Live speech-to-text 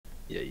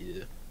Yeah, you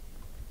do.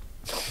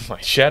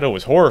 My shadow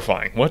was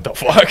horrifying. What the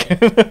fuck?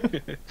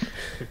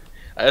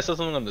 I saw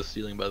something on the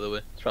ceiling, by the way.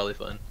 It's probably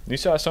fun. You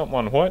saw something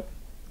on what?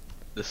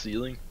 The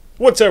ceiling?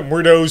 What's up,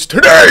 weirdos?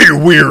 Today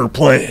we're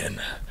playing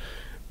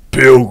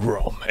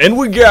Pilgrim. And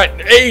we got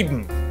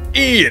Aiden,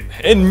 Ian,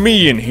 and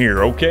me in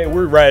here, okay?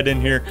 We're right in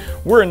here.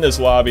 We're in this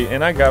lobby,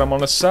 and I got him on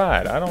the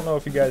side. I don't know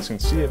if you guys can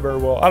see it very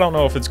well. I don't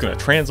know if it's going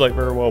to translate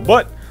very well,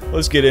 but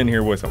let's get in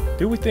here with him.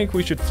 Do we think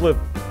we should flip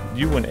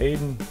you and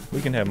Aiden?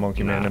 We can have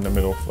Monkey Man in the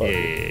middle. Fuck.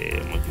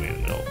 Yeah, Monkey Man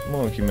in the middle.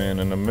 Monkey Man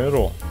in the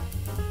middle.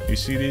 You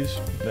see these?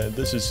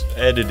 This is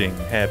editing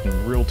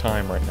happening real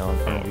time right now in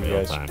front of you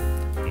guys.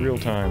 Real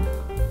time.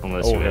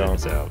 Unless you edit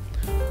this out.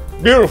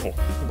 Beautiful.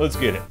 Let's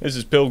get it. This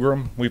is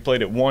Pilgrim. We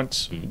played it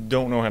once.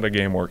 Don't know how the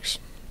game works.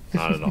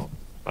 Not at all.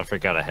 I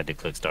forgot I had to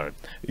click start.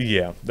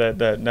 Yeah,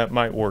 that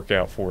might work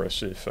out for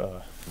us if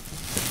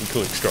we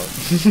click start.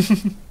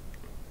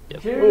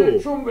 Yep.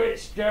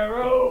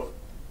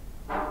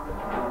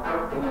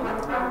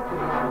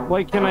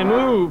 Wait, can I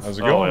move? How's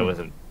it Oh,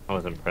 going? I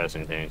wasn't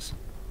pressing things.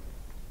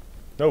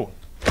 No.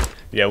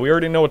 Yeah, we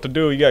already know what to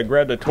do. You gotta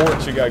grab the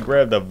torch, you gotta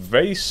grab the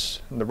vase,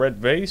 the red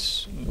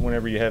vase,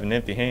 whenever you have an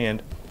empty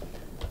hand,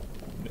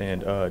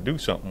 and do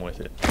something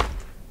with it.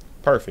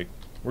 Perfect.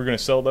 We're gonna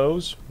sell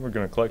those. We're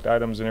gonna collect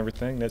items and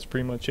everything. That's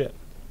pretty much it.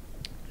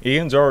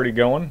 Ian's already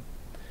going,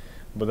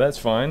 but that's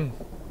fine.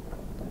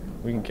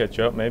 We can catch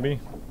up maybe.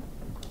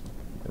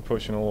 We're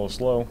pushing a little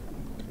slow.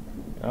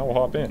 I will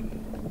hop in.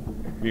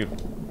 Beautiful.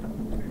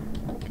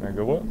 Can I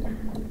go up?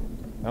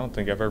 I don't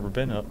think I've ever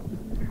been up.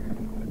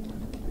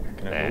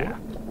 Can I go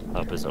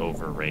up? Up is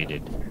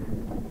overrated.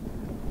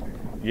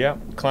 Yeah,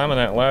 climbing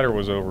that ladder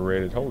was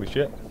overrated. Holy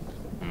shit.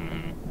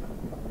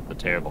 A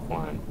terrible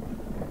climb.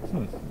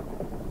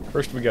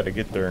 First we gotta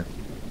get there.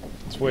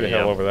 It's way the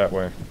hell over that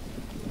way.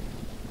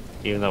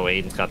 Even though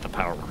Aiden's got the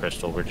power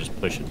crystal, we're just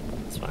pushing.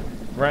 It's fine.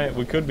 Right,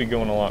 we could be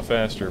going a lot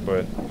faster,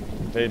 but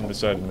Aiden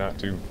decided not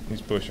to.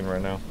 He's pushing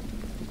right now.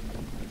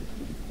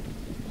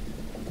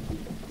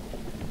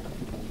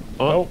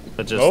 Oh,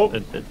 it just.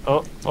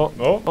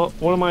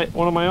 What am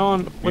I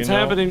on? What's You know,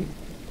 happening?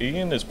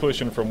 Ian is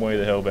pushing from way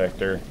the hell back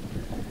there.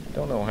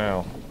 Don't know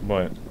how,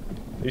 but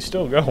he's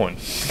still going.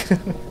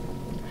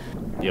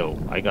 Yo,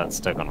 I got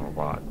stuck on a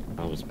rock.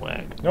 I was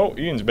whack. No,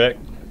 Ian's back.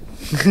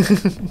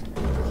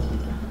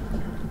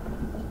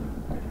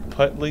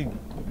 Putley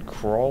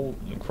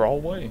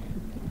crawlway?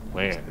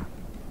 Where?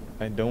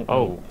 I don't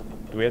Oh. know.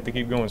 Do we have to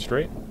keep going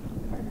straight?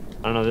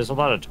 I don't know. There's a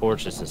lot of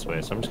torches this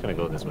way, so I'm just gonna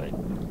go this way.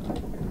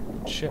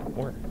 Shit,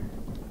 where?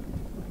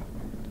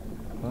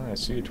 Oh, I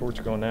see a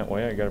torch going that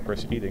way. I gotta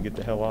press E to get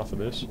the hell off of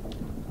this.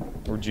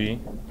 Or G.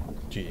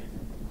 G.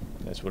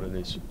 That's what it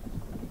is.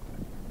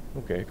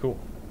 Okay, cool.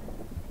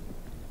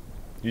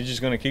 You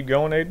just gonna keep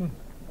going, Aiden?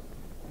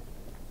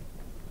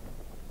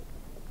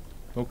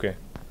 Okay.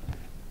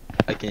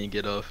 I can't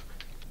get off.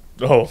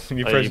 Oh,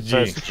 you press you G.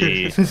 pressed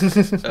G.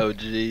 Oh,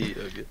 gee.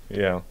 Okay.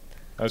 Yeah.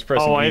 I was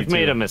pressing Oh, E I've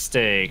made too. a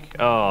mistake.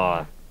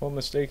 Oh. What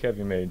mistake have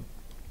you made?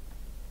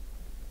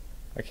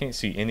 I can't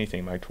see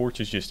anything. My torch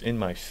is just in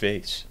my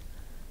face.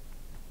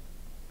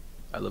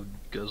 I love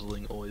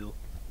guzzling oil.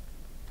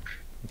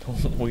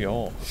 Don't we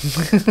all?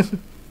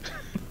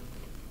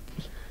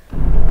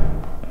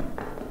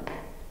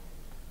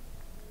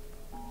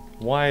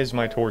 Why is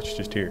my torch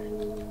just here?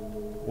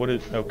 What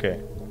is... Okay.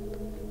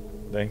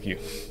 Thank you.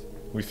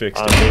 We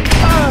fixed it.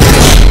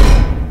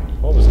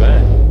 What was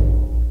that?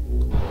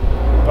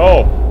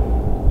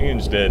 Oh!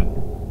 Ian's dead.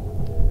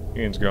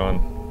 Ian's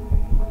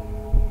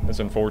gone. That's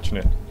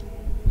unfortunate.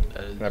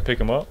 Can I pick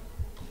him up?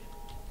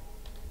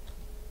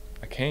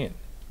 I can.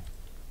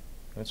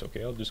 That's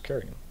okay, I'll just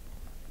carry him.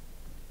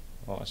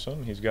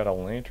 Awesome, he's got a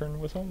lantern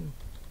with him.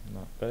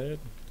 Not bad.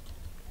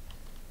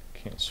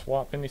 Can't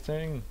swap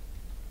anything.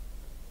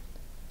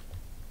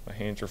 My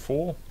hands are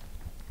full.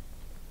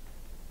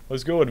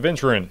 Let's go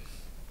adventuring.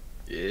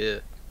 Yeah.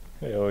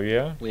 Hell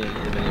yeah. We ain't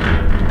getting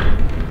anywhere.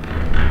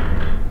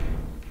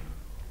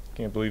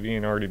 Can't believe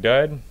Ian already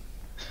died.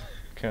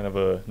 Kind of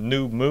a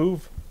noob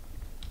move.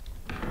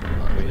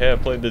 We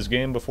have played this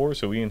game before,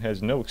 so Ian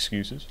has no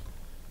excuses.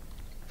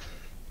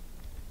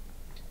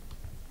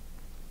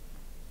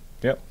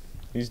 Yep.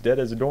 He's dead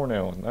as a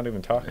doornail, not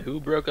even talking. Who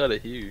broke out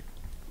of here?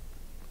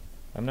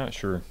 I'm not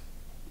sure.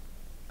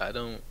 I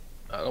don't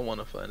want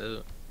to find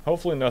out.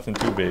 Hopefully nothing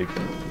too big.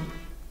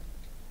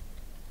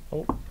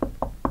 Oh.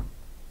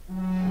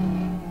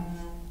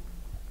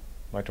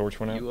 My torch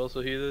went out. You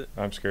also hear that?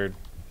 I'm scared.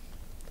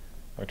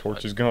 My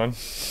torch is gone.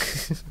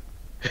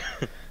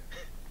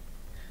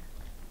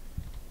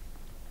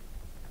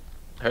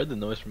 I heard the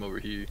noise from over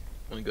here.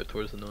 I want to go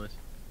towards the noise.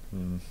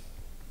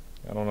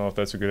 I don't know if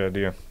that's a good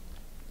idea.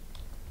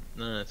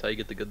 Nah, that's how you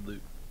get the good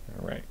loot.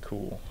 Alright,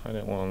 cool. I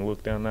didn't want to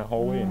look down that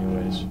hallway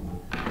anyways.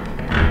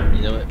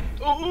 You know what?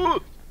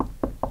 Oh!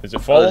 Is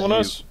it following you.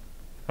 us?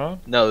 Huh?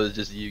 No, it was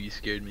just you. You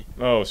scared me.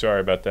 Oh, sorry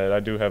about that. I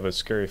do have a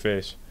scary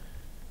face.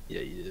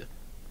 Yeah, you do.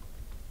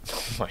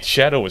 My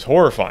shadow was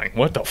horrifying.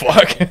 What the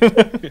fuck?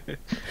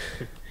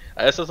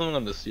 I saw something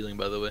on the ceiling,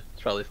 by the way.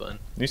 It's probably fun.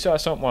 You saw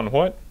something on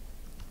what?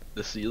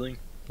 The ceiling?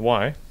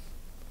 Why?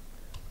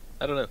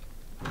 I don't know.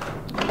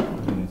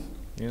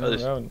 You Oh, know,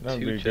 there's that would be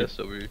two a good chests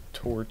over here.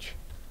 torch.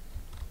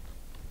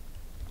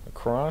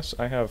 Across,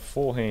 I have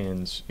full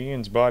hands.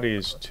 Ian's body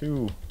is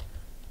too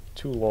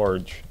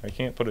large. I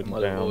can't put it I'm out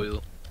of down.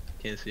 oil.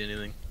 Can't see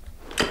anything.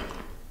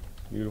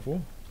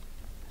 Beautiful.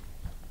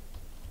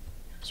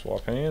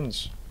 Swap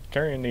hands.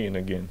 Carrying Ian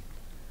again.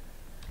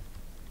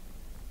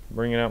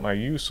 Bringing out my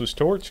useless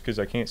torch because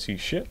I can't see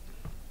shit.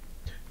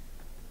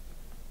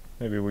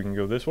 Maybe we can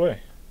go this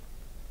way.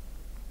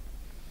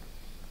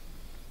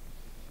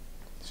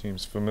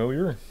 Seems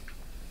familiar.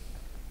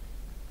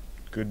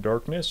 Good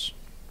darkness.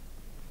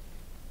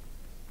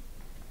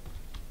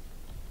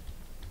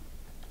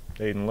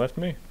 Aiden left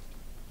me.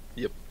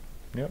 Yep.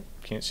 Yep,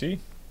 can't see.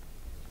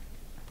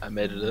 I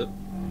made it up.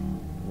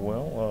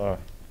 Well,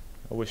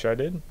 I wish I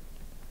did.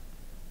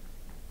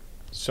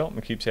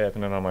 Something keeps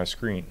happening on my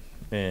screen,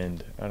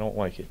 and I don't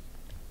like it.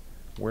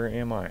 Where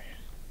am I?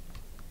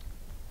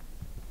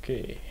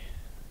 Okay.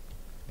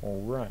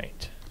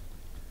 Alright.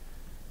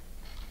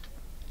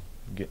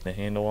 Getting a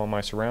handle on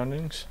my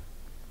surroundings.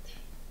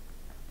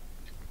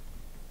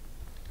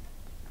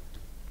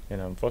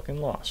 And I'm fucking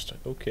lost.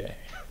 Okay.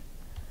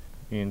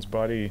 Ian's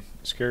body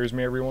scares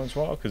me every once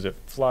in a while because it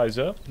flies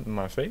up in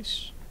my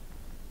face.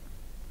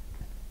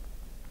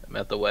 I'm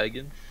at the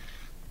wagon.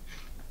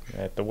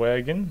 At the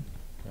wagon.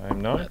 I'm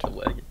I'm not. at the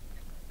wagon.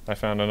 I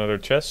found another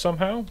chest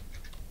somehow.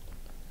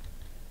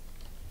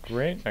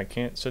 Great. I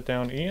can't sit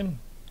down Ian.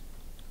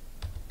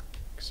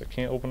 Because I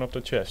can't open up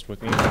the chest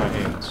with Ian in my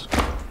hands.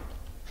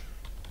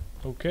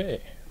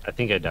 Okay. I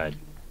think I died.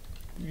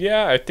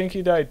 Yeah, I think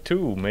he died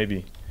too,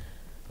 maybe.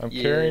 I'm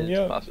carrying it's you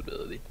a up.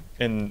 possibility.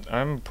 And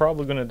I'm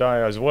probably gonna die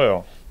as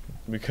well.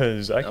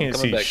 Because I I'm can't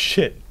coming see back.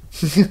 shit.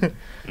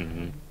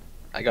 Mm-hmm.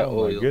 I got Oh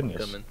my oil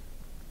goodness. coming.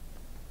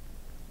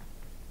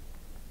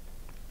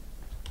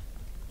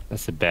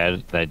 That's the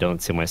bad that I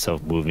don't see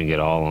myself moving at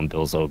all on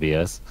Bill's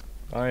OBS.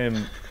 I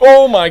am.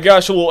 Oh my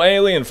gosh, a little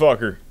alien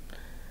fucker.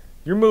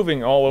 You're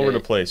moving all over Yeah.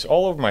 the place,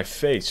 all over my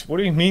face. What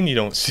do you mean you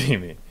don't see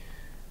me?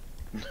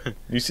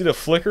 You see the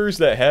flickers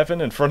that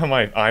happen in front of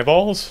my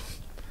eyeballs?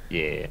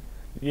 Yeah.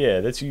 Yeah,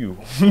 that's you.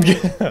 Let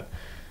me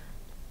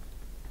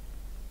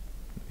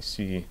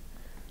see.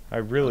 I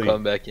I'm really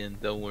coming back in.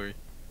 Don't worry.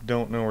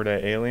 don't know where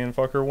that alien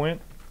fucker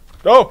went.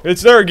 Oh,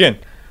 it's there again.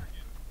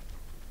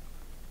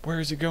 Where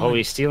is it going? Oh,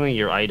 he's stealing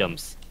your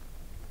items.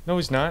 No,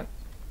 he's not.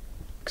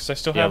 Because I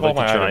still Yeah, have all look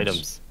my at your items.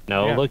 items.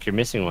 No, Yeah. look, you're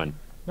missing one.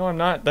 No, I'm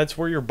not. That's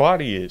where your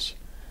body is.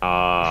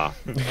 Ah,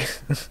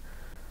 Let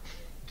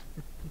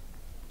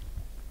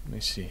me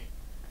see.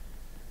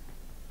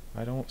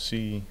 I don't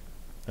see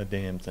a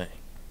damn thing.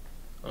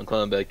 I'm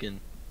climbing back in.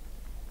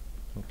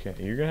 Okay,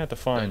 you're gonna have to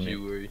Don't find you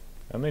me. worry.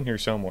 I'm in here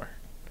somewhere.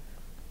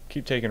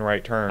 Keep taking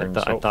right I, turns.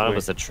 I thought it hopefully-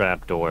 was a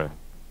trap door.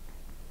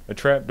 a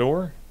trap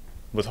door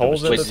with It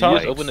holes was at Wait, the did you top.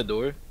 just open the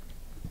door?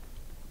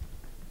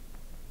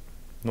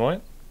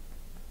 What?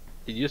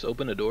 Did you just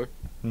open the door?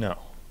 No.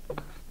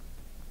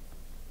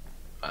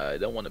 I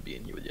don't want to be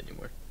in here with you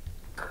anymore.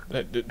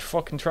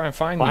 Fucking try and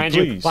find Behind me,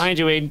 you, please. behind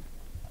you, Aiden.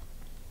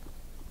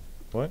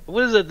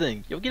 What is that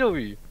thing? Yo, get over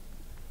here.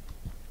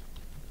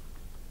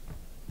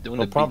 Doing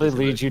It'll the probably beat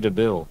lead you to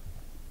Bill.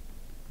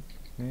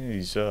 Yeah,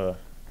 he's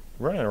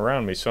running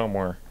around me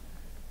somewhere.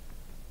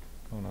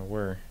 I don't know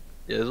where.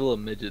 Yeah, there's a little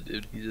midget,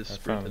 dude. He's just I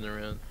found- sprinting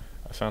around.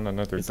 I found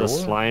another It's door. a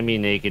slimy,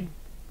 naked.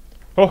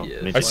 Oh, Yeah,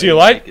 I midget. see a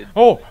light. Naked.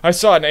 Oh, I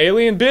saw an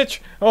alien bitch.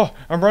 Oh,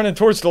 I'm running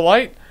towards the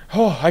light.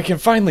 Oh, I can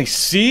finally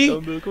see. Come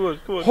on, come on,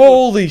 come on.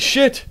 Holy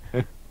shit.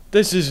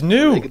 This is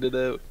new. Making it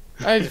out.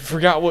 I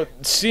forgot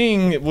what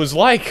seeing it was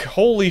like.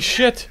 Holy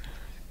shit.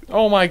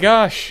 Oh my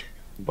gosh.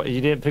 But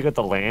you didn't pick up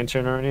the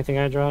lantern or anything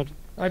I dropped?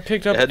 I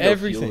picked It up had no fuel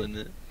everything. in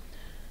it.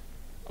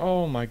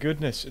 Oh my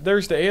goodness.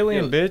 There's the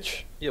alien Yo.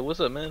 bitch. Yeah, what's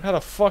up, man? How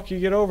the fuck you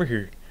get over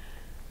here?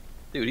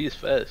 Dude, he's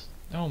fast.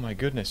 Oh my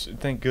goodness.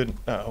 Thank goodness.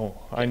 Oh,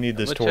 I need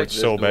this I'm gonna check torch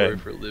so door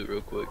bad. for loot real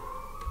quick.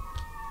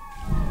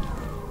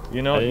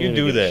 You know, I you didn't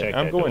do even that. check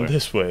I'm that going door.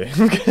 this way.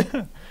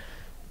 I'm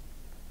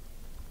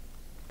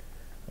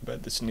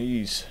about to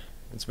sneeze.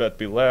 It's about to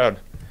be loud.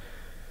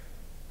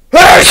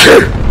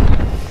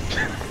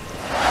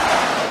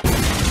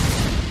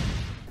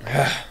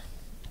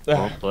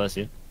 Oh, bless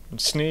you. I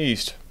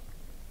sneezed.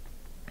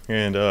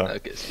 And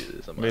Okay, see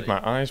this. I'm made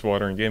my eyes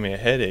water and gave me a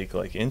headache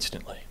like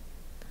instantly.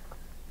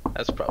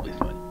 That's probably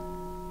fine.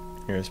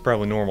 Yeah, it's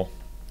probably normal.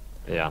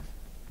 Yeah,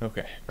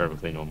 Okay.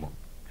 perfectly normal.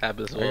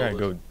 Happens to I all gotta of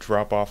go us.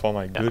 drop off all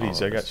my Yeah,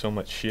 goodies. all I of got us. so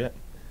much shit.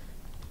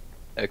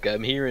 Okay,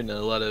 I'm hearing a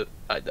lot of.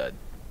 I died.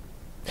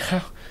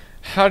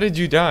 How did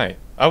you die?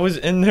 I was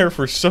in there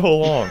for so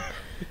long.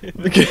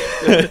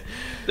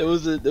 There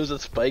was a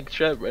spike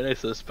trap right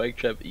next to the spike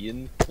trap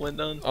Ian went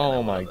down. and I Oh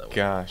went my on that one.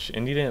 gosh.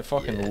 And you didn't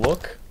fucking Yeah.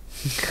 look?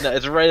 No,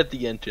 it's right at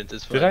the entrance.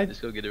 It's fine. Did I-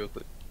 Just go get it real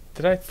quick.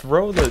 Did I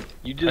throw the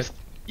You just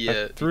yeah. I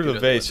you threw do the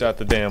it vase out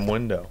the damn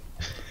window?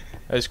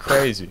 That's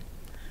crazy.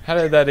 How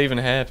did that even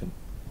happen?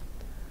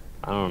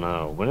 I don't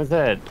know. When is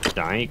that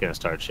giant gonna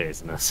start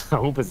chasing us? I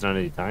hope it's not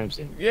any time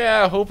soon.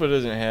 Yeah, I hope it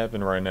doesn't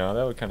happen right now.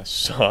 That would kind of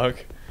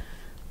suck.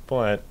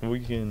 But we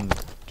can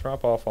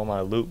drop off all my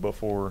loot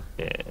before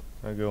Yeah.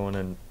 I go in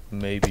and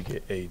maybe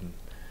get Aiden.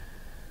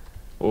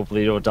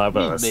 Hopefully you don't die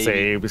by the Maybe.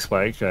 same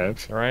spike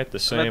traps. Alright, the I'm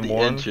at same the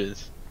one.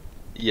 entrance.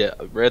 Yeah,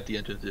 we're at the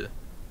entrance. Yeah.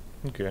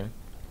 Okay.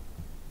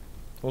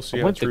 We'll see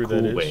I how went the true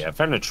cool that way. is. I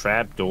found a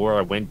trap door.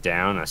 I went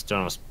down. I stood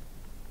on a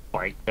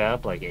spike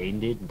trap like Aiden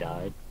did and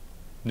died.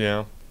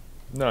 Yeah.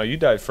 No, you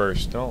died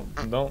first. Don't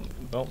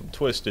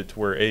twist it to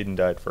where Aiden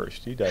died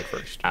first. You died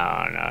first.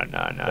 Oh, no.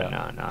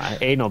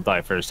 Aiden will die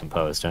first in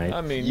post, right?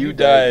 I mean, You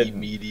died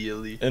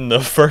immediately. in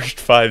the first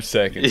 5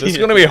 seconds. It's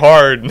gonna be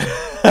hard.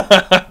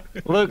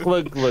 Look.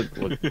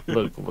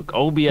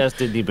 OBS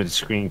didn't even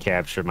screen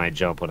capture my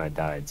jump when I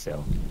died,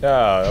 so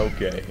Ah,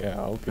 okay. Yeah,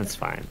 okay. that's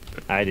fine.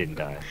 I didn't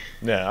die.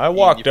 Yeah, I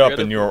walked you up forgot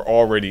and to- you were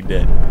already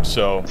dead.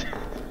 So.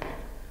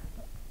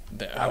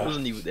 I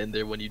wasn't even in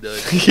there when you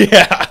died.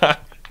 Yeah.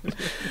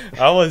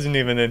 I wasn't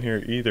even in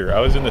here either.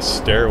 I was in the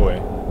stairway.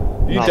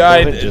 You No,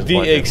 died David just the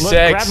wanted- Look,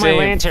 exact grab my same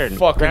lantern.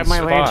 fucking Grab my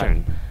spot.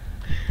 lantern.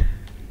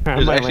 Grab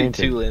There's my actually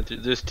lantern. 2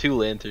 lanterns. There's 2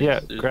 lanterns. Yeah,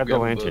 Just grab the them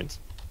both. lanterns.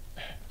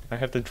 I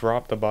have to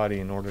drop the body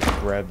in order to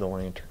grab the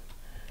lantern.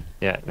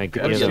 Yeah, like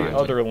Grab Where's the the other lantern.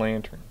 lantern. other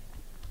lantern?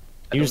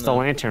 I Use don't the know.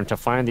 lantern to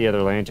find the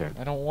other lantern.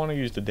 I don't want to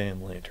use the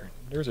damn lantern.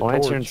 There's a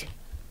Lanterns. torch.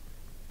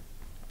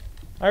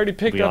 I already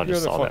picked We all up your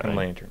just other saw that, fucking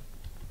right? lantern.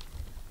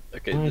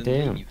 Okay. Oh, then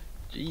damn. you-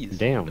 Jeez.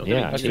 Damn, Don't yeah,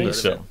 make I me think do that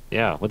so. again.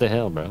 Yeah, what the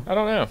hell, bro? I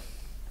don't know.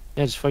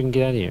 Yeah, just fucking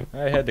get out of here.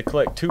 I had to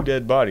collect 2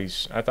 dead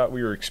bodies. I thought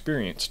we were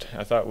experienced.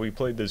 I thought we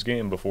played this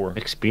game before.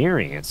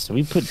 Experience.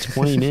 We put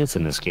 20 minutes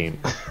in this game.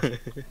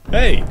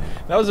 Hey,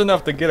 that was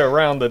enough to get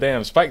around the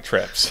damn spike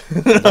traps.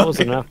 That was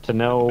enough to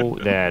know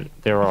that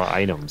there are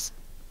items.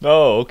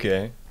 Oh,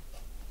 okay.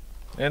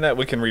 And that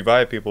we can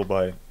revive people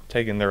by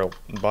taking their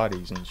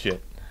bodies and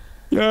shit.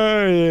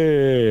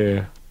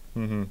 Yeah.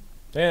 Mm-hmm.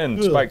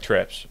 And spike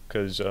traps,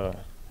 because,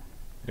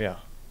 yeah,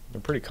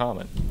 they're pretty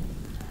common.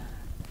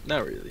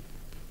 Not really.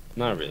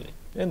 Not really.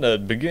 In the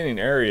beginning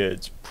area,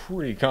 it's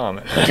pretty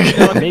common. Maybe It's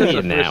the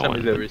in first that time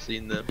we've one. ever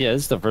seen them. Yeah,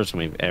 this is the first time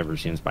we've ever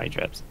seen spike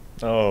traps.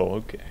 Oh,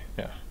 okay.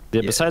 Yeah.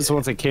 Yeah, besides the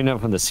ones that came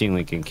up from the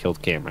ceiling and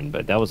killed Cameron,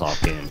 but that was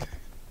off game.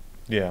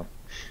 Yeah.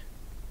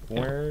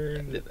 Where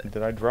did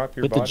I drop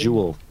your Put the body?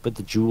 jewel. Put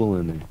the jewel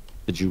in there.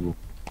 The jewel.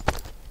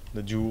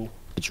 The jewel.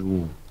 The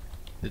jewel.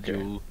 The Okay.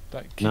 jewel.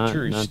 Get Not-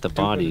 your not the stupid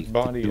body, the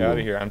body jewel. out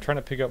of here. I'm trying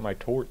to pick up my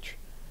torch.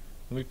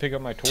 Let me pick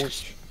up my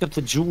torch. Pick up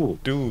the jewel.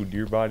 Dude,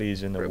 your body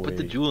is in the Bro, way. put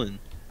the jewel in.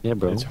 Yeah,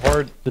 bro. It's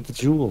hard. Put the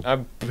jewel.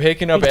 I'm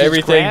picking up Just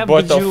everything grab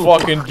but the jewel.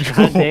 fucking God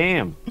jewel.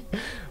 damn.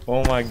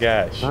 Oh my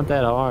gosh. Not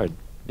that hard.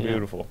 Yeah.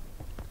 Beautiful.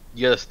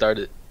 You gotta start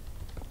it.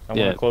 I want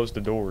Yeah. to close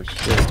the doors.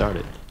 Get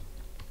started.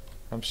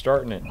 I'm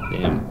starting it.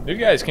 Damn. You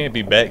guys can't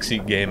be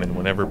backseat gaming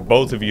whenever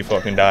both of you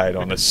fucking died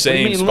on the What do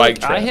same you mean? spike Look,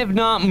 trap. I have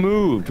not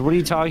moved. What are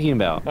you talking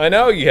about? I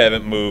know you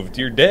haven't moved.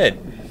 You're dead.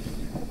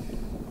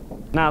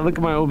 Nah, look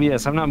at my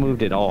OBS. I'm not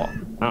moved at all.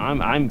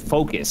 I'm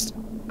focused.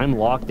 I'm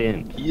locked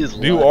in. He is.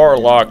 You locked are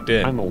in. locked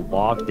in. I'm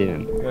locked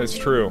in. That's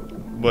true.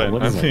 But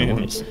What I is that mean,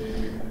 noise?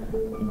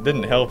 it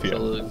didn't help So you.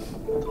 look.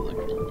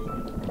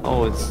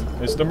 Oh, it's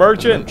It's the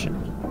merchant.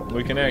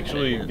 We can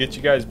actually get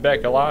you guys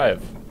back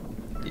alive.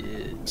 Yeah.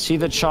 see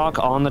the chalk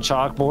on the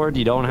chalkboard.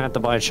 You don't have to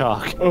buy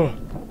chalk.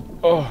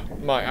 Oh,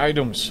 my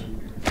items.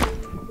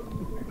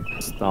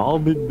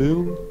 Stop it,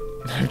 Bill.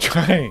 I'm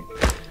trying.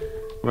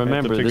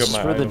 Remember, pick this up is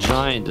my where the items.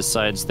 giant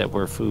decides that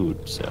we're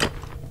food. So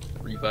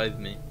Revive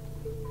me.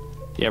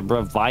 yeah,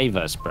 revive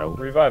us, bro.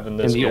 Reviving In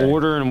this the guy.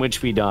 order in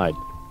which we died.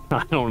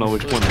 I don't know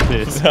which one it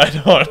is. I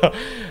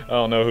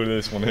don't know who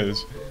this one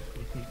is.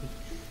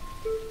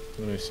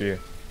 Let me see.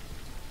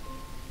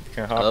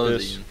 Can I hop Oh,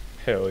 this? Ian.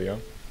 Hell yeah.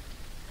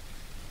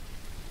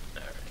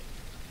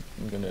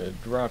 I'm gonna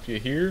drop you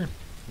here,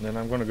 and then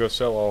I'm gonna go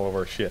sell all of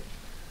our shit.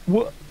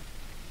 What?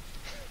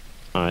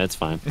 Oh, that's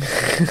fine.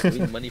 We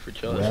need money for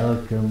Josh.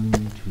 Welcome to.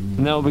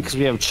 No, because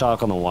we have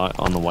chalk on the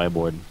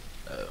whiteboard.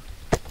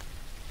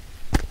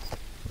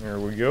 There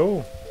we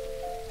go.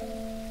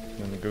 I'm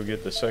gonna go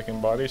get the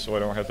second body so I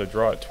don't have to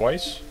draw it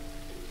twice.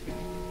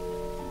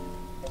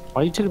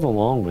 Why you took it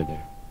along with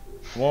her?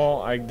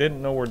 Well, I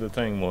didn't know where the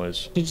thing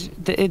was. It's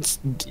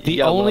the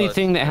got only lost.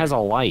 thing that has a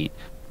light.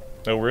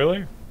 Oh,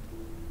 really?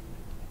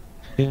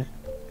 Yeah.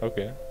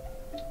 Okay.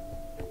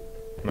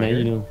 Am Now I you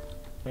here? know.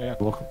 Yeah.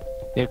 Welcome.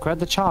 Yeah, grab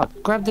the chalk.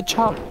 Grab the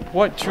chalk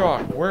What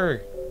chalk?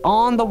 Where?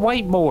 on the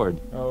whiteboard.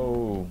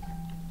 Oh.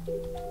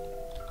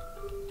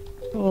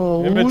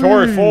 Oh,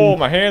 Inventory full.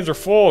 My hands are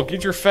full.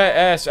 Get your fat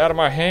ass out of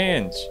my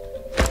hands.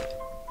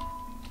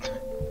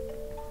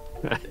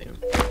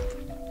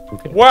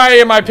 Why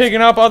am I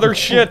picking up other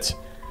shit?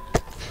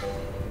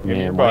 Give me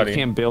your Man, why body.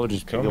 can't Bill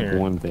just pick Come up here.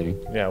 one thing?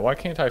 Yeah, why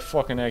can't I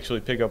fucking actually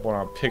pick up what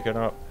I'm picking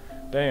up?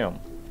 Damn.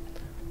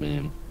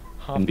 Man,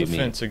 Hop Couldn't the be me.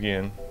 fence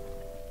again.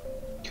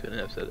 Couldn't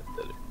have said it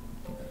better.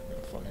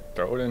 Fucking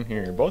throw it in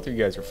here. Both of you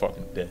guys are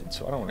fucking dead,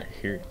 so I don't want to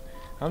hear it.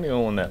 I'm the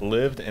only one that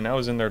lived, and I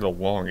was in there the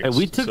longest. hey,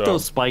 we took so-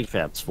 those spike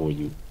traps for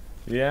you.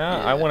 Yeah,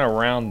 I Yeah. went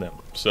around them,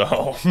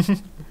 so...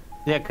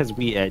 Yeah, because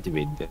we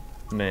activated it.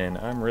 Man,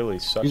 I'm really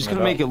sucking You're just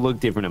gonna it make up. it look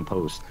different in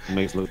post. It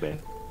makes it look bad.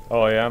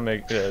 Oh yeah, I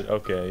make that.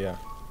 Okay, yeah,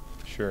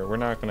 sure. We're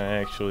not gonna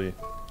actually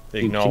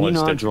Dude, acknowledge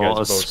can you not that you draw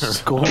guys a both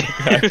circle?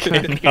 suck. I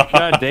cannot.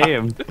 God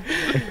damn.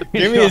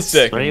 Give me a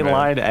second, Straight man.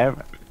 line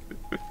ever.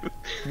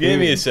 Give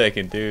me a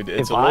second, dude.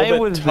 It's If a little I bit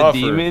was tougher.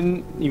 the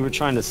demon you were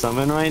trying to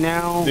summon right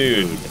now,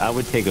 Dude. I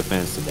would take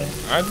offense to that.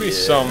 I'd be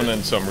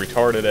summoning some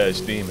retarded ass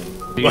demon.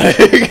 Dude.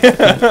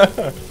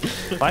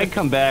 If I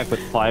come back with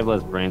 5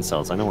 less brain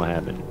cells, I know what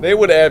happened. They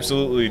would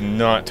absolutely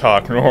not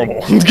talk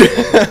normal.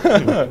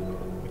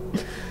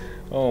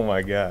 Oh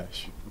my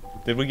gosh.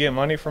 Did we get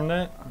money from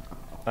that?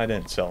 I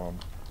didn't sell them.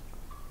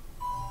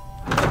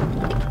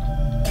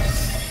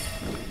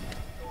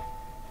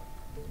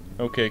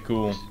 Okay,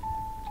 cool.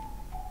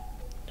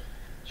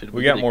 Should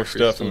We get got a more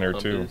stuff in crystal there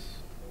too. compass?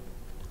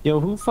 Yo,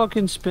 who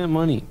fucking spent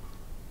money?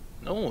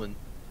 No one.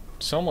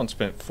 Someone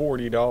spent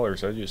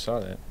 $40. I just saw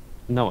that.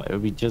 No,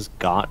 we just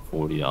got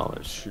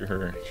 $40.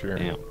 Sure, sure,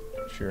 Damn.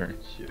 sure,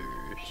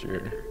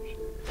 sure.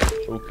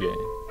 Okay.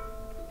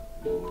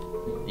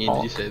 Ian,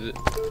 did you save it?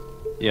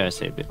 Yeah, I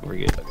saved it. We're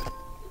good.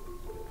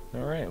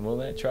 All right. Well,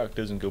 that chalk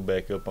doesn't go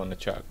back up on the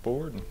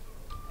chalkboard.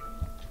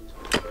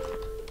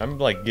 I'm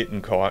like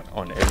getting caught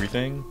on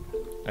everything.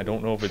 I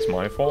don't know if it's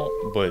my fault,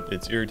 but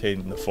it's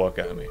irritating the fuck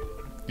out of me.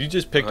 You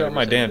just picked up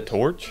my 100% damn is.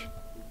 torch?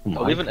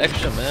 Oh, we have an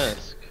extra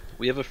mask.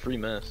 We have a free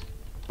mask.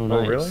 Oh, Oh,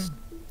 nice. really?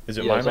 Is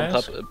it Yeah, my it's on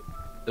mask? top.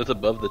 It's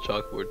above the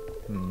chalkboard.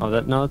 Hmm. Oh,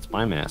 no, that's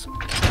my mask.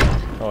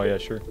 Oh, yeah,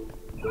 sure.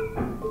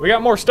 We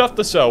got more stuff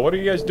to sell. What are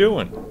you guys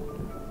doing?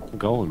 I'm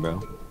going,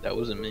 bro. That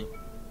wasn't me.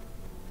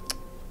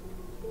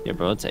 Yeah,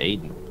 bro, it's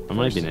Aiden. I'm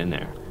not even in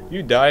there.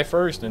 You die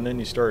first, and then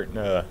you start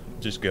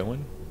just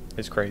going?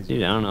 It's crazy.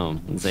 Dude, I don't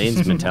know. It's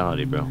Aiden's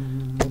mentality, bro.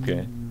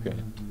 Okay, okay.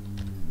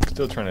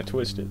 Still trying to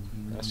twist it.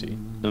 I see.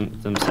 Them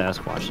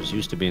Sasquatches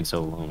used to being so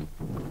alone.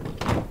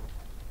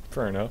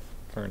 Fair enough.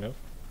 Fair enough.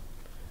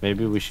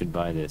 Maybe we should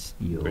buy this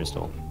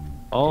crystal.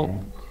 Oh,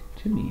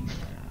 To me.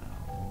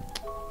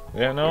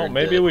 Yeah, no, You're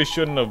maybe dead. we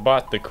shouldn't have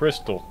bought the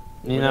crystal.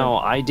 you know,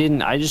 I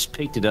didn't. I just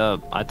picked it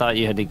up. I thought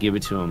you had to give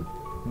it to him.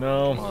 Come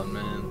No, on,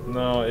 man.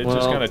 no, it just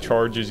Well- kind of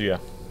charges you.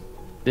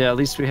 Yeah, at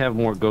least we have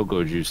more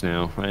go-go juice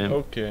now, right?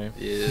 Okay.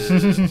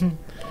 Yeah.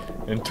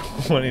 And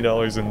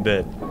 $20 in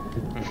debt.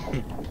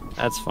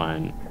 That's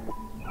fine.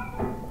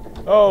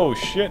 Oh,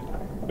 shit.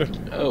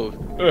 Oh,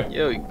 Uh,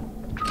 yo,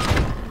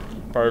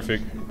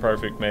 Perfect.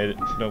 Perfect. Made it.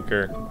 Don't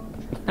care.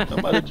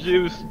 I'm out of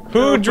juice.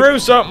 Who drew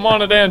something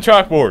on a damn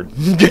chalkboard?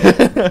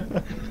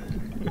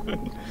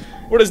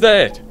 What is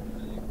that?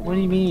 What do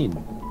you mean?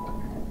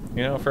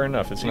 You know, fair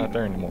enough. It's not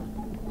there anymore.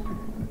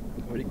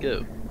 Where'd it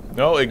go?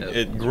 No, it, Oh.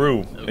 it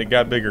grew. Oh. It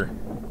got bigger.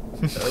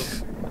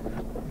 Oh.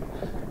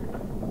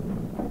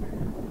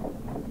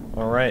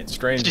 Alright,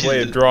 strange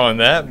way of drawing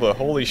that, but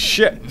holy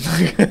shit. Is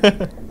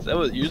that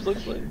what yours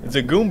looks like? It's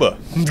a Goomba.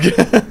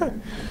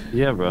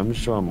 Yeah, bro, I'm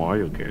just drawing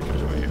Mario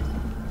characters over here.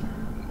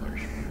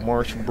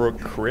 Marshbrook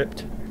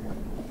Crypt.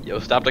 Yo,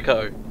 stop the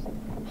car.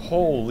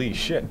 Holy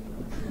shit.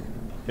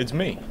 It's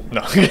me.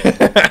 No.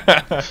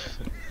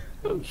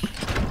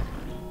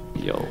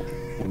 Yo,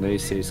 when they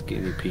say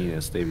skinny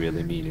penis, they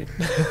really mean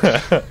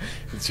it.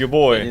 It's your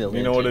boy. I need a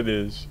You know what lantern.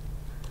 it is.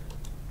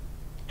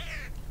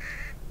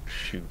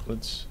 Shoot,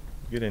 let's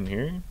get in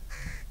here.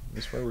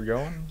 This where we're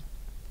going?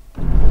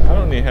 I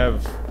don't even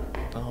have...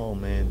 Oh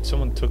man,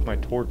 someone took my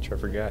torch. I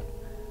forgot.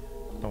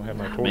 I don't have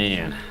my torch.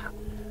 Man,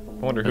 I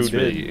wonder who that's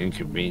did. really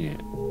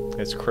inconvenient.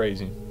 It's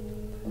crazy.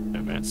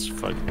 Man, that's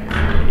fucking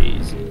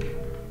crazy.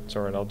 It's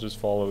alright, I'll just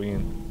follow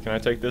Ian. Can I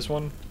take this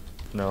one?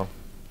 No.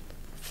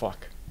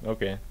 Fuck.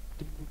 Okay.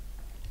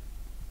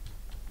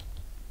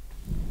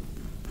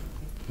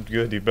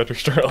 Good, you better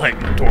start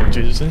lighting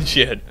torches and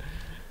shit.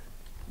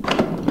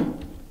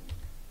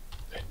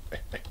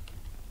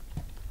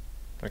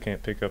 I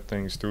can't pick up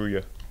things through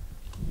you.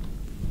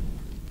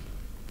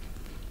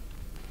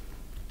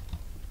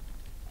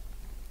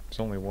 There's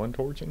only one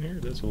torch in here?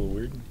 That's a little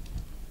weird.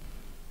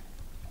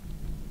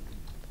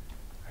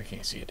 I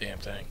can't see a damn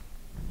thing.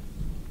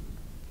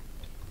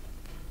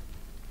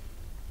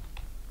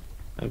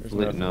 I've There's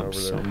lit nothing up over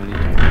so there.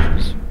 many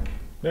torches.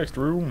 Next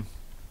room.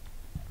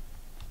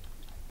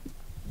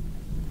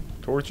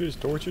 Torches,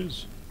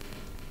 torches.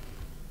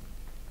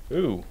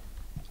 Ooh.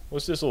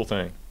 What's this little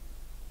thing?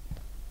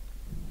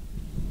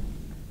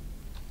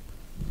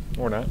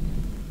 Or not.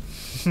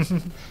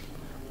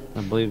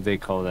 I believe they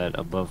call that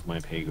above my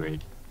pay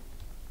grade.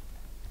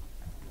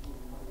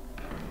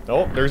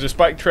 Oh, there's a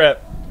spike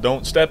trap.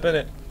 Don't step in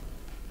it.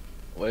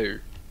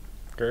 Where?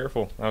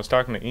 Careful. I was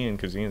talking to Ian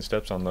because Ian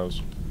steps on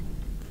those.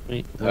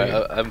 Wait,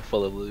 I'm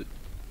full of loot.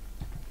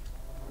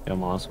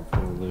 I'm also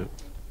full of loot.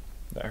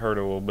 That hurt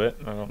a little bit.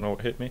 I don't know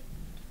what hit me.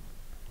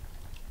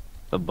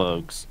 The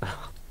bugs.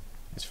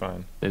 It's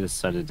fine. They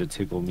decided to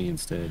tickle me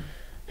instead.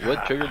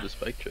 What triggered the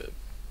spike trap?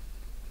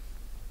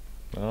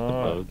 The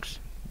Oh, bugs.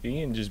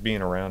 Ian just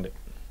being around it.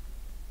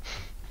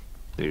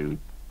 Dude,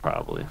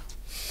 probably.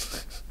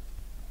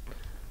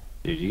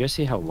 Dude, you guys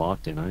see how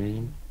locked in I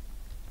am?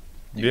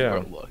 You Yeah. are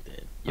locked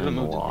in. You haven't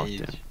I'm moved locked an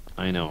in. inch.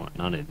 I know,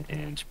 not an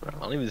inch, I bro.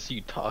 don't even see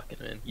you talking,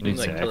 man. You doing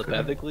like Exactly.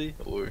 telepathically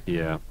or?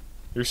 Yeah.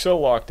 You're so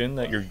locked in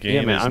that your game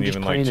Yeah, man, isn't I'm just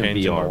even like playing in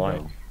changing VR, the light.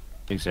 bro.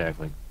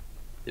 Exactly.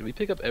 Did we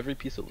pick up every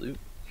piece of loot?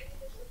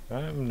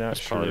 I'm not That's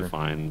sure. probably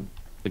fine.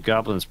 The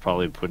goblin's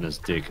probably putting his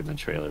dick in the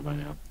trailer by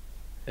now.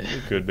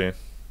 It could be.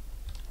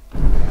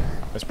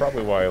 That's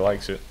probably why he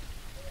likes it.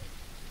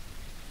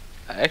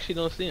 I actually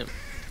don't see him.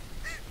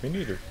 Me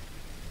neither.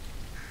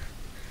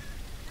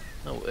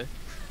 No way.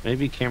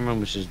 Maybe Cameron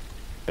was just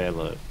bad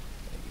luck.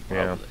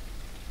 Yeah. Probably.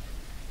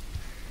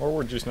 Or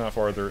we're just not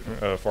far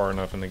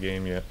enough in the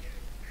game yet.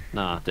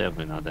 Nah,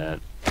 definitely not that.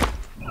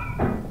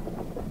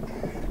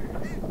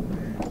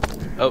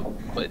 Oh,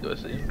 wait, do I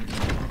see him?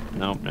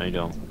 Nope, no you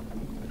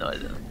don't. No, I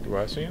don't. Do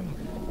I see him?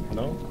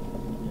 No?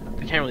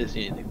 I can't really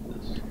see anything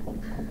with this.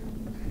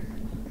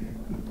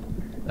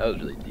 That was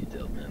really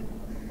detailed, man.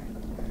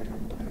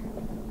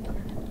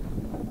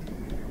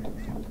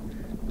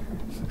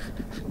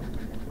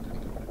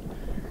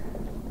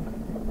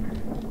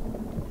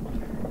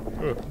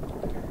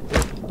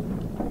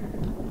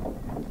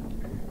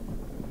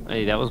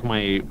 Hey,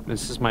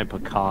 this is my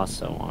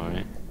Picasso,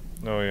 alright?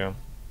 Oh yeah.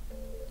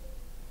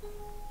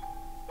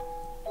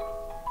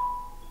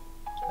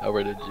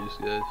 Alberta juice,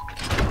 guys.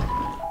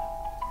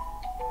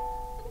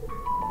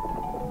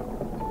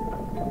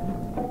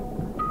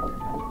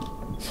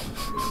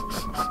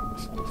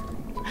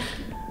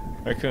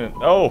 I couldn't.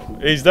 Oh,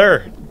 he's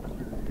there.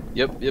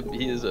 Yep,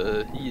 he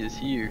is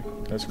here.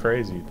 That's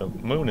crazy. The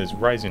moon is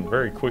rising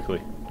very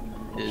quickly.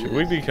 It Should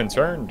we is. be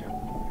concerned?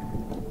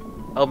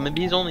 Oh,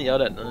 maybe he's only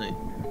out at night.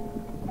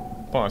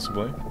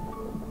 Possibly.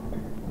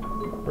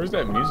 Where's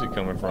that music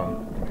coming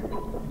from?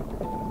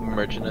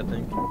 Merchant, I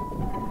think.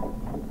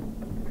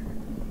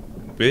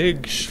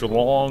 Big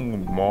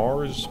Schlong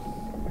Mars?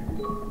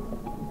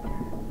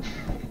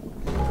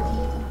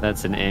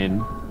 That's an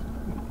N.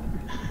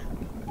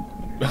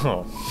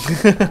 Oh.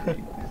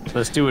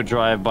 Let's do a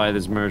drive by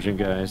this merchant,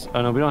 guys.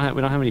 Oh no, we don't have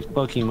any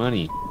fucking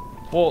money.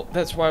 Well,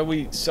 that's why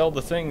we sell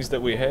the things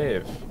that we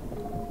have.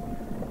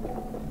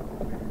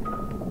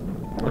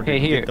 We're Okay, gonna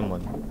here. get the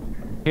money.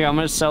 Here, I'm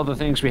gonna sell the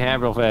things we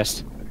have real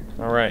fast.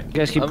 Alright. You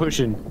guys keep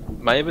pushing.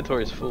 My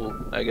inventory is full.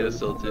 I gotta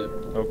sell too.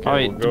 Okay,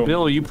 Alright, we'll go.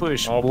 Bill, you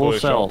push. I'll We'll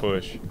push, sell. I'll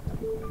push.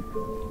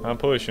 I'm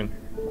pushing.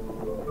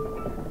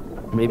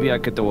 Maybe I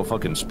could throw a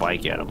fucking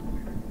spike at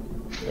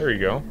him. There you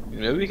go.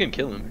 Maybe we can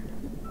kill him.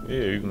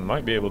 Yeah, you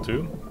might be able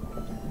to.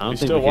 I don't He's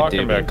think still we could walking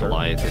David back there.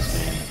 Goliath this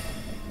man.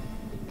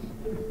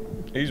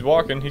 He's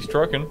walking, he's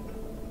trucking.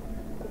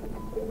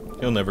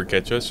 He'll never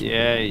catch us.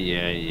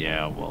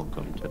 Yeah.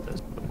 Welcome to this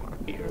store.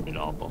 You heard it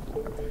all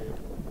before.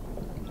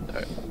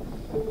 Alright.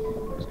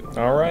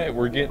 Alright,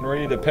 we're getting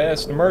ready to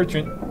pass the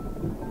merchant.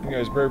 You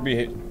guys better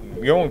be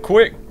going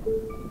quick.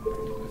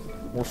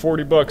 We're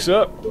 40 bucks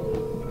up.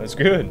 That's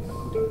good.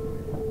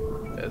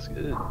 That's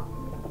good.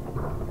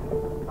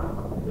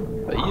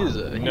 But he is,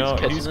 No,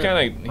 he's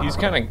catching up.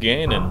 kind of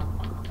gaining.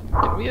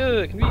 Can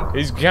we,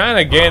 He's kind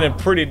of gaining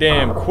pretty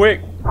damn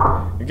quick.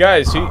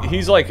 Guys,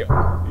 he's like,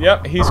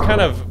 yep, he's kind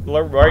of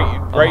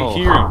right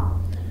here.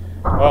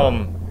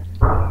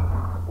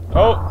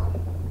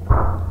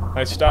 Oh,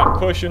 I stopped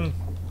pushing.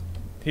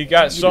 He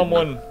got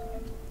someone.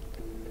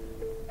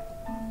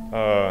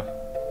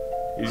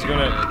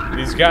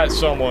 He's got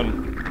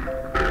someone.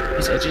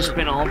 Is that just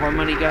spent all of our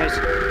money, guys?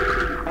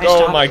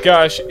 Oh my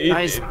gosh, it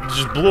Guys.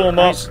 just blew him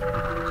up.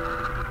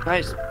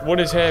 Guys, What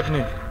is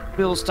happening?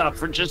 Bill, stop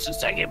for just a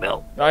second,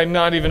 Bill. I'm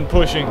not even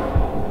pushing.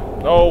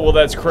 Oh, well,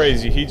 that's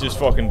crazy. He just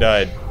fucking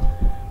died.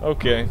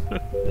 Okay.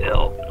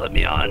 Bill, let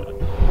me on.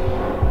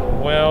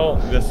 Well,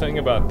 the thing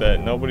about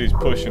that, nobody's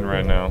pushing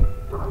right now.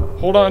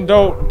 Hold on,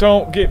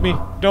 don't get me.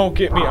 Don't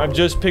get me. I'm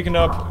just picking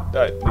up,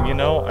 you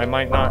know, I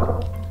might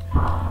not.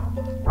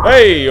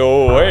 Hey,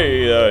 oh,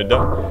 hey,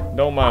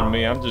 don't mind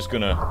me. I'm just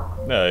gonna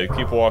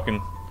keep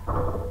walking.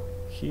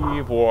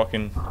 Keep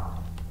walking.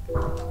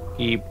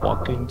 Keep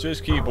walking.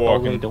 Just keep Oh,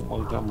 walking. don't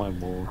walk on my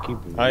wall. Keep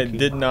walking. I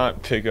did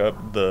not pick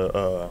up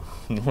the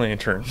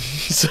lantern,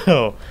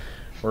 so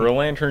we're a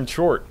lantern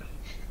short.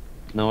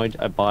 No, I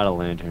bought a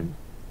lantern.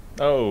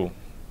 Oh,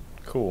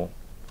 cool.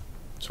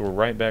 So we're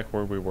right back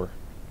where we were.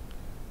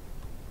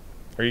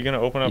 Are you gonna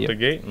open up Yep. the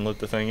gate and let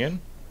the thing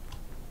in?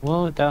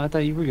 Well, I thought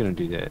you were gonna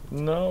do that.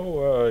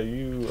 No,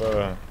 you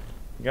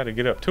got to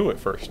get up to it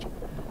first.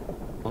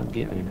 Don't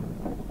get me.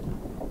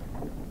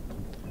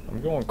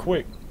 I'm going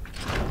quick.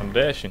 I'm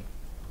dashing.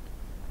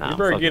 Nah, You I'm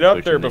better fucking get up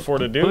there pushing it. before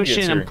the I'm dude gets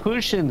pushing, here. I'm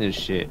pushing this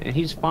shit, and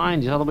he's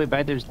fine. He's all the way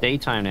back there. It's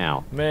daytime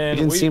now. Man,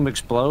 You didn't see him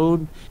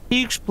explode.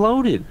 He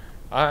exploded.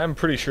 I'm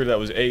pretty sure that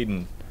was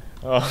Aiden.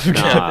 Oh, I think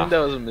that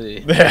was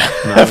me. No,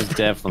 that was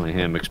definitely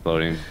him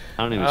exploding.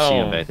 I don't even see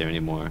him Oh, back there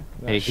anymore.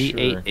 not Hey, he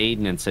ate sure.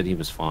 Aiden and said he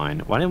was fine.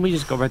 Why didn't we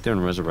just go right there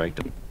and resurrect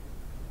him?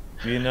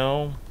 You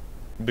know,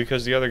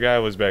 because the other guy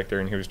was back there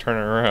and he was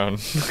turning around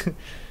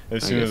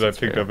as soon guess as I that's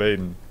picked fair. up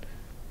Aiden.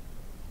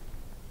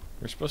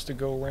 We're supposed to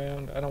go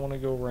around. I don't want to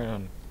go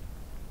around.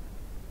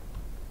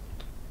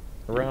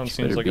 Around You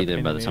seems better like be a there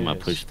pain by in the the time I ass.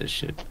 push this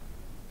shit.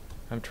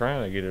 I'm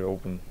trying to get it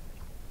open.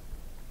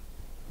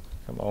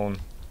 Come on.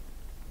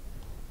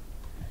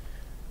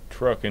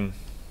 Trucking.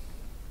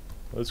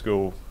 Let's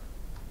go.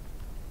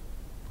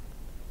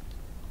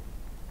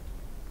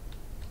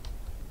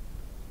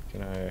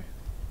 Can I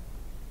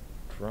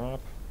drop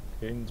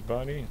Aiden's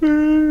body? What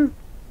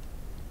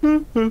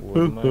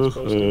am I supposed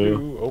to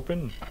do?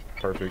 Open?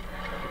 Perfect.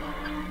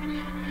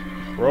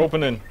 We're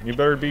opening. You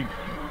better be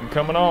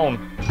coming on.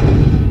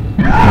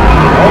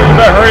 Oh, you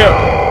better hurry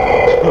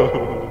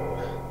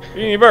up.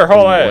 Ian, you better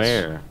haul ass.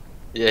 Where?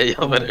 Yeah,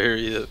 y'all better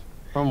hurry up.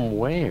 From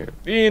where?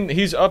 Ian,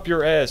 he's up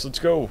your ass. Let's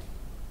go.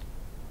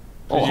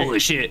 Oh, holy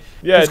shit.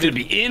 Yeah, it's gonna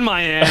be in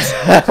my ass.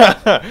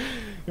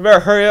 You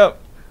better hurry up.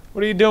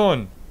 What are you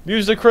doing?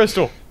 Use the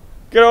crystal.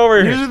 Get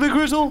over here. Use the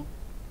crystal?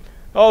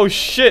 Oh,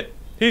 shit.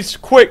 He's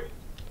quick.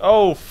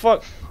 Oh,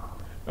 fuck.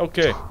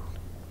 Okay.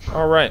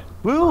 Alright.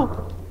 Will?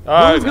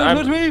 Will's gonna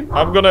touch me?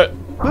 I'm gonna...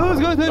 Will's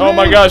gonna touch me? Oh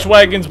my gosh,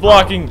 wagon's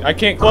blocking. I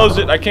can't close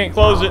it. I can't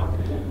close it.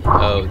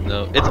 Oh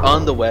no, it's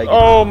on the wagon.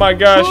 Oh my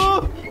gosh.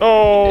 It's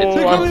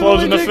Oh, I'm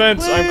closing the Dick,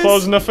 fence. I'm please.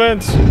 closing the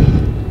fence.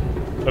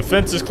 The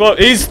fence is closed.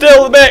 He's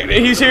still back.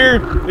 He's here.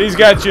 He's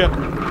got you.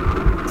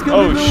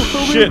 Oh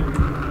shit.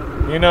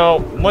 You know,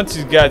 once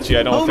he's got you,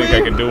 I don't think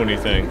I can do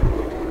anything.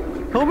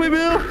 Help me,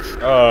 Bill.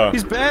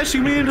 He's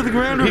bashing me into the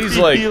ground. He's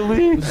like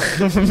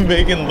repeatedly.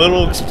 making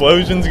little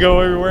explosions go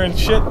everywhere and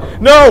shit.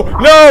 No,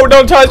 no,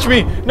 don't touch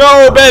me.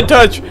 No, bad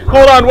touch.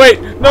 Hold on,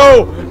 wait.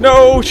 No,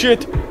 no,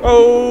 shit.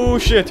 Oh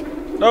shit.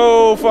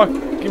 Oh fuck.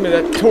 Give me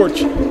that torch.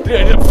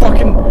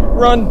 Fucking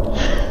run.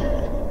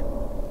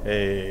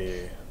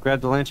 Hey.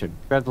 Grab the lantern.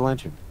 Grab the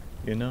lantern.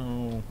 You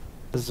know,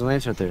 There's a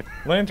lantern there.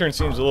 lantern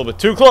seems a little bit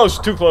too close.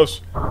 Too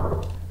close.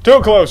 Too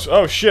close.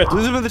 Oh shit.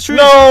 Lose him in the trees.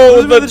 No,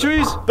 Lose him in the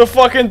trees. the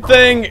fucking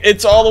thing.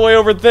 It's all the way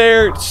over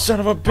there. Son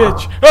of a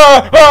bitch.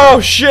 Ah,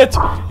 oh shit.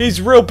 He's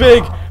real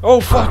big.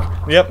 Oh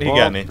fuck. Yep, he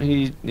got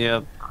me.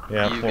 Yep.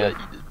 Yeah. You Well,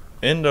 got you did.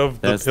 end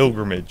of the That's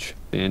pilgrimage.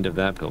 The end of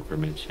that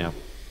pilgrimage. Yep.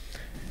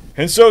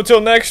 And so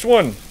till next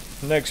one.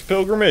 Next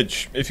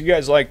pilgrimage. If you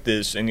guys like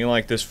this and you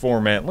like this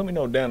format, let me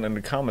know down in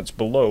the comments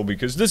below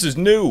because this is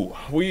new.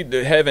 We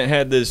haven't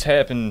had this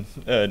happen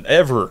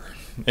ever.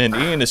 And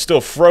Ian is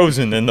still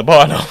frozen in the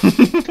bottom.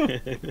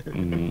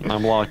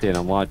 I'm locked in.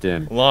 I'm locked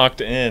in. Locked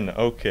in.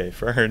 Okay,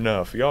 fair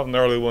enough. Y'all have an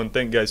early one.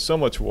 Thank you guys so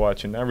much for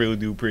watching. I really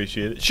do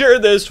appreciate it. Share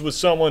this with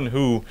someone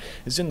who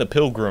is in the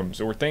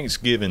Pilgrims or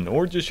Thanksgiving,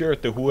 or just share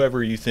it to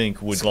whoever you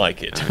think would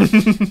like it.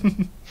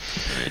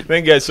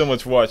 Thank you guys so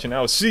much for watching. I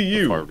will see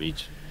you Far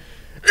reach.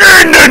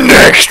 in the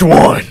next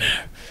one.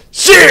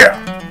 See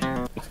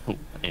ya!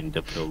 End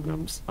of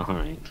pilgrims. All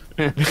right.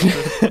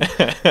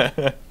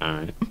 All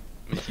right.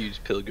 I'm a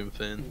huge Pilgrim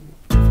fan.